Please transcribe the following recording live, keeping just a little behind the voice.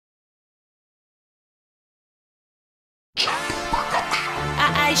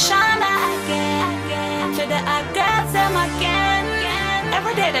Ishawna again. For the hot girls, them again.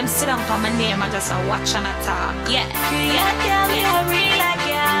 Every day them sit down for my name, I just watch and I talk. Yeah, girl, me a real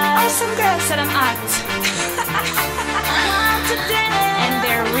girl. Oh, some girls say them hot. And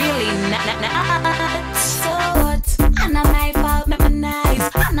they're really not. So what? I know my fault, make me nice.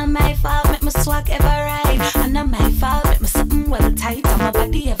 I know my fault, make me swag ever right. I know my fault, make me something well tight. On my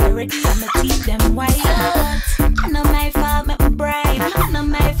body ever ready, and my teeth them white. I know my fault, make me bright. I know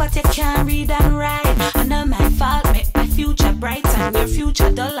my fault, you can't read and write. I know my fault, make my future bright and your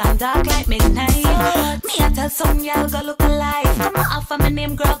future dull and dark like midnight. Me I tell some y'all go look alive. Come on, offer my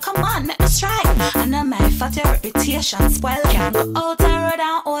name, girl. Come on, make me strike. I know my fault, your reputation spoil. Can't go out the road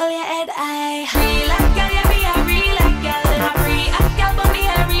and hold your head high. Real like girl, you be a real like girl. And a free like girl, but me a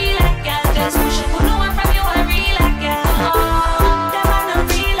real like girl. Just push it, put no one from you a real like girl. Them I no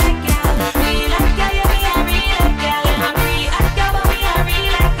real like girl. Real like girl, you be a real like girl. And a free like girl, but me a real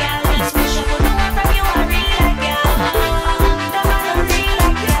like girl. Just push it, put no one from you a real like girl. Them I no real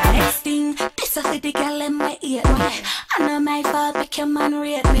like girl. Next thing, this a the girl them my hate me. I know my fault, make your man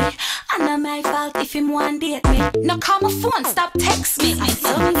rate me. I know my fault if him want date me. No call my phone, stop text me.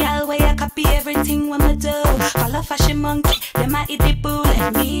 Some girl where you copy everything when I do. Follow fashion monkey, them I eat the boo.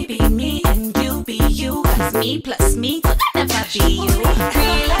 Let me be me and you be you. Cause me plus me could never be you.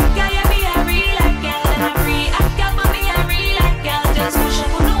 Real like girl, you be a real like girl. And a free like girl, but me a real like girl. Just push it,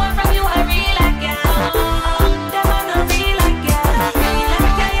 put no one from you a real like girl. Them I no real like girl. Real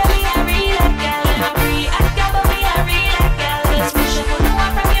like girl, you be a real like girl. And a free like girl, but me a real like girl. Just push it, put no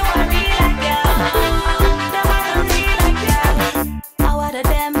one from you a real like girl. Them I no real like girl. I wanted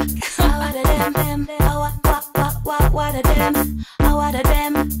them, I wanted them, what of them? I wanted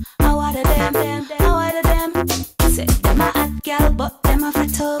them, I wanted them, I wanted them. Say them a hot girl, but them a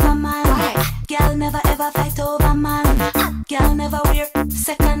fight over man. Hot girl never ever fight over man. Hot girl never wear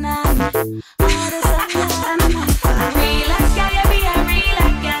second hand. All the time, real like girl, you be a real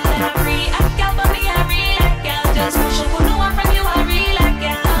like girl. And a free hot girl, but me a real like girl. Just push it, put no one from you a real like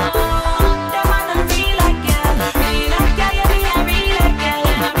girl. Them a no real like girl. Real like girl, you be a real like girl.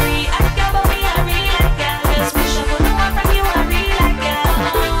 And a free hot girl, but me a real like girl. Just push it, put no one from you a real like girl.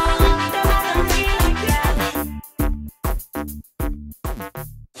 Them a no real like girl.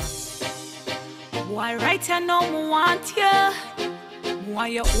 Why right here now me want you? Why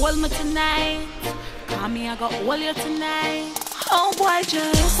you hold me tonight? Call me, I got hold you tonight. Oh boy,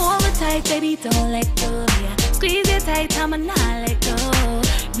 just hold me tight, baby, don't let go. Yeah, squeeze you tight, I'ma not let go.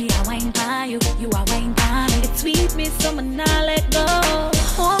 Me a wine by you, you a wine by me. It's sweet me, so I'ma not let go.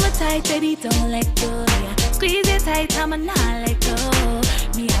 Hold me tight, baby, don't let go. Yeah, squeeze you tight, I'ma not let go.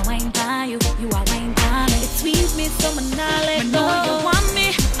 Me a wine by you, you a wine by me. It's sweet me, so I'ma not let go. I know you want me,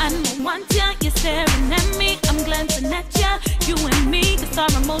 and I want ya. You're staring at me, I'm glancing at ya. You and me, the star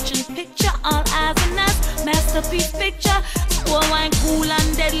motion picture, all eyes on us, masterpiece picture. So wine cool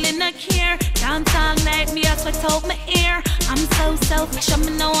and deadly, not care. Dance all night, me I sweat out my ear. I'm so selfish,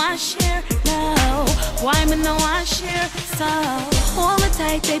 I'm no I share. No, why me no I share? So hold me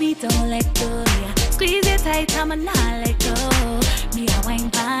tight, baby, don't let go. Yeah, squeeze it tight, I'ma not let go. Me I wine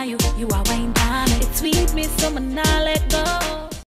by you, you I wine by me. It's sweet me, so I'ma not let go.